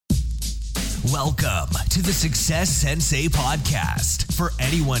Welcome to the Success Sensei podcast for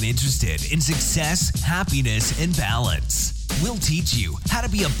anyone interested in success, happiness, and balance. We'll teach you how to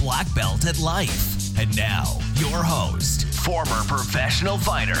be a black belt at life. And now, your host, former professional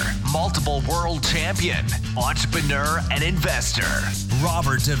fighter, multiple world champion, entrepreneur, and investor,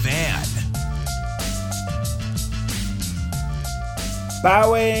 Robert Devan.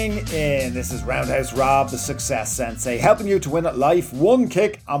 Bowing in. This is Roundhouse Rob, the Success Sensei, helping you to win at life one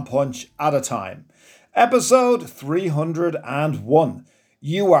kick and punch at a time. Episode 301.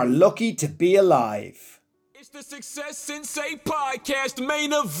 You are lucky to be alive. It's the Success Sensei podcast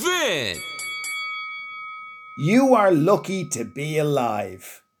main event. You are lucky to be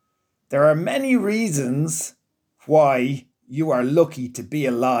alive. There are many reasons why you are lucky to be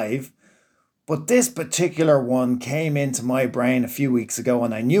alive. But this particular one came into my brain a few weeks ago,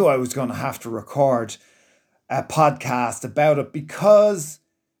 and I knew I was going to have to record a podcast about it because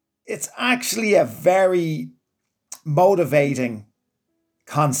it's actually a very motivating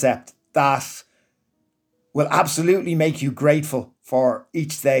concept that will absolutely make you grateful for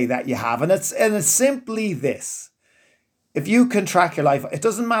each day that you have. And it's simply this. If you can track your life, it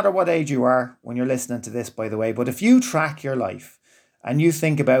doesn't matter what age you are when you're listening to this, by the way, but if you track your life and you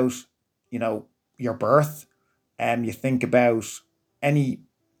think about your birth, and you think about any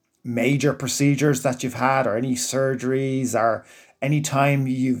major procedures that you've had or any surgeries or any time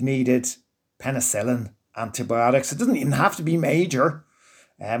you've needed penicillin, antibiotics. It doesn't even have to be major.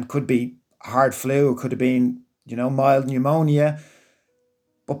 Could be hard flu, it could have been, mild pneumonia.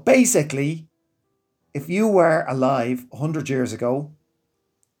 But basically, if you were alive 100 years ago,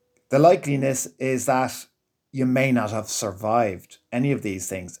 the likeliness is that you may not have survived any of these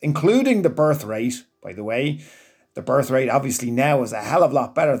things, including the birth rate, by the way. The birth rate obviously now is a hell of a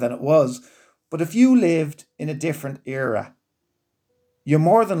lot better than it was. But if you lived in a different era, you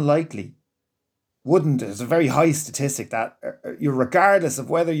more than likely wouldn't. It's a very high statistic that regardless of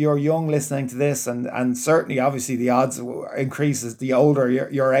whether you're young listening to this, and certainly obviously the odds increases the older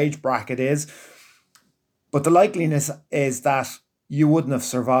your age bracket is. But the likeliness is that you wouldn't have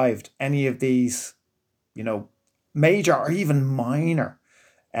survived any of these major or even minor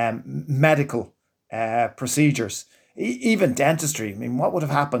medical procedures, even dentistry. I mean, what would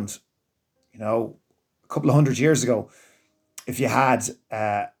have happened, a couple of 100 years ago if you had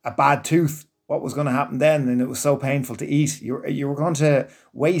a bad tooth? What was going to happen then? And it was so painful to eat. You were going to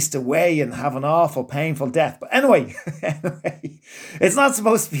waste away and have an awful, painful death. But anyway, it's not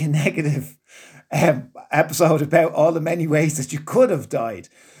supposed to be a negative episode about all the many ways that you could have died.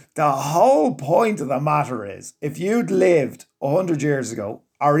 The whole point of the matter is, if you'd lived 100 years ago,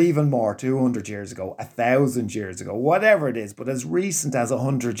 or even more, 200 years ago, 1,000 years ago, whatever it is, but as recent as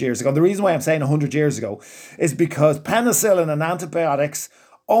 100 years ago. The reason why I'm saying 100 years ago is because penicillin and antibiotics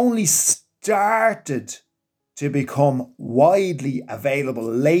only started to become widely available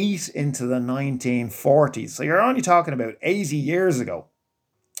late into the 1940s. So you're only talking about 80 years ago.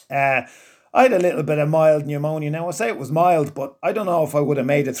 I had a little bit of mild pneumonia. Now, I say it was mild, but I don't know if I would have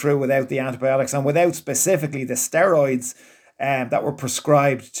made it through without the antibiotics and without specifically the steroids that were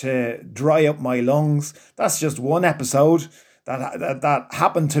prescribed to dry up my lungs. That's just one episode that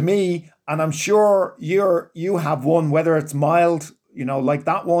happened to me, and I'm sure you have one, whether it's mild, like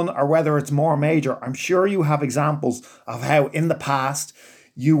that one, or whether it's more major. I'm sure you have examples of how in the past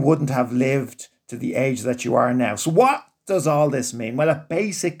you wouldn't have lived to the age that you are now. So what does all this mean? Well, it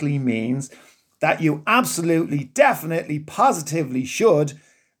basically means that you absolutely, definitely, positively should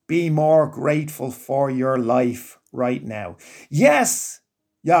be more grateful for your life right now. Yes,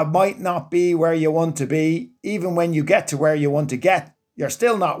 you might not be where you want to be. Even when you get to where you want to get, you're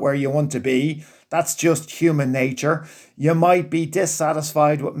still not where you want to be. That's just human nature. You might be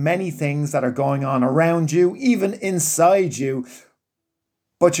dissatisfied with many things that are going on around you, even inside you.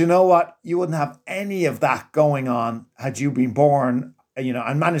 But you know what? You wouldn't have any of that going on had you been born,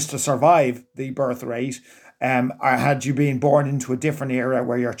 and managed to survive the birth rate, or had you been born into a different era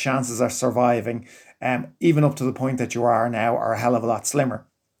where your chances of surviving, even up to the point that you are now, are a hell of a lot slimmer.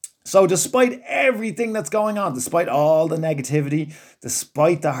 So despite everything that's going on, despite all the negativity,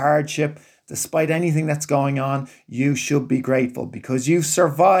 despite the hardship, despite anything that's going on, you should be grateful because you've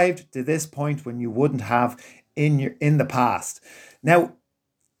survived to this point when you wouldn't have in the past. Now,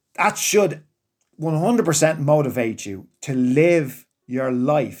 that should 100% motivate you to live your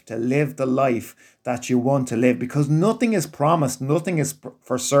life, to live the life that you want to live, because nothing is promised, nothing is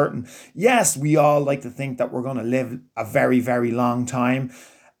for certain. Yes, we all like to think that we're going to live a very, very long time,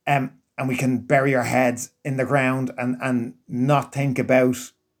 and we can bury our heads in the ground and not think about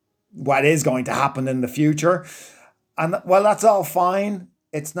what is going to happen in the future. And while that's all fine,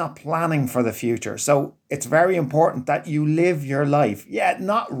 it's not planning for the future. So it's very important that you live your life. Yeah,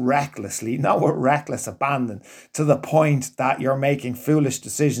 not recklessly, not with reckless abandon to the point that you're making foolish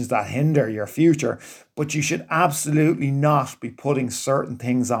decisions that hinder your future. But you should absolutely not be putting certain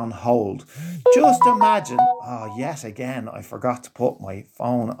things on hold. Just imagine, yet again, I forgot to put my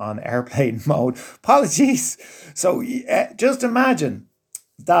phone on airplane mode. Apologies. So just imagine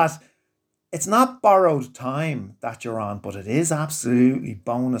that it's not borrowed time that you're on, but it is absolutely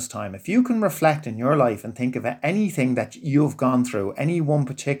bonus time. If you can reflect in your life and think of anything that you've gone through, any one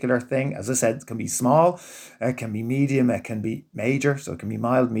particular thing, as I said, it can be small, it can be medium, it can be major, so it can be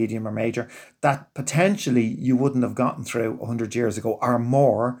mild, medium or major, that potentially you wouldn't have gotten through 100 years ago or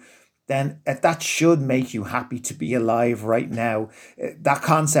more, then that should make you happy to be alive right now. That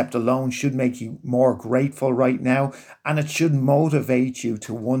concept alone should make you more grateful right now, and it should motivate you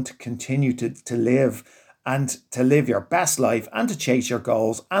to want to continue to live and to live your best life and to chase your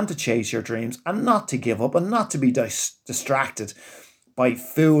goals and to chase your dreams and not to give up and not to be distracted by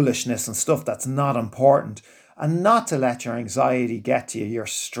foolishness and stuff that's not important, and not to let your anxiety get to you, your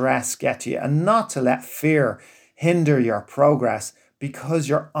stress get to you, and not to let fear hinder your progress, because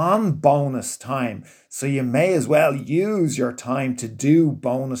you're on bonus time. So you may as well use your time to do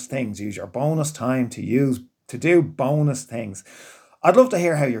bonus things. Use your bonus time to do bonus things. I'd love to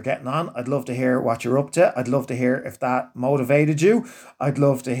hear how you're getting on. I'd love to hear what you're up to. I'd love to hear if that motivated you. I'd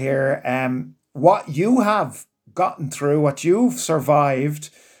love to hear what you have gotten through, what you've survived.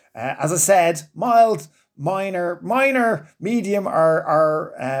 As I said, mild, minor, medium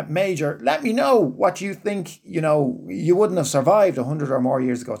or major. Let me know what you think, you wouldn't have survived 100 or more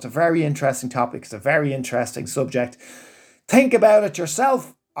years ago. It's a very interesting topic. It's a very interesting subject. Think about it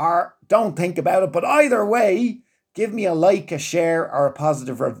yourself or don't think about it. But either way, give me a like, a share or a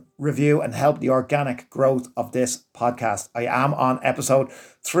positive review and help the organic growth of this podcast. I am on episode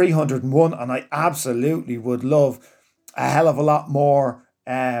 301 and I absolutely would love a hell of a lot more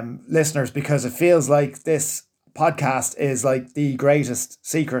listeners, because it feels like this podcast is like the greatest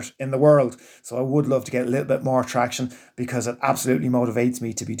secret in the world. So I would love to get a little bit more traction, because it absolutely motivates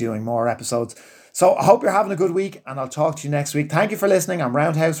me to be doing more episodes. So I hope you're having a good week, and I'll talk to you next week. Thank you for listening. I'm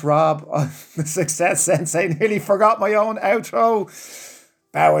Roundhouse Rob, the Success Sensei. Nearly forgot my own outro.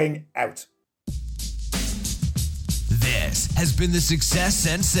 Bowing out. This has been the Success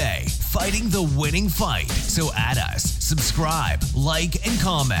Sensei, fighting the winning fight. So add us, subscribe, like, and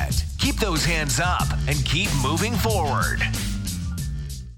comment. Keep those hands up and keep moving forward.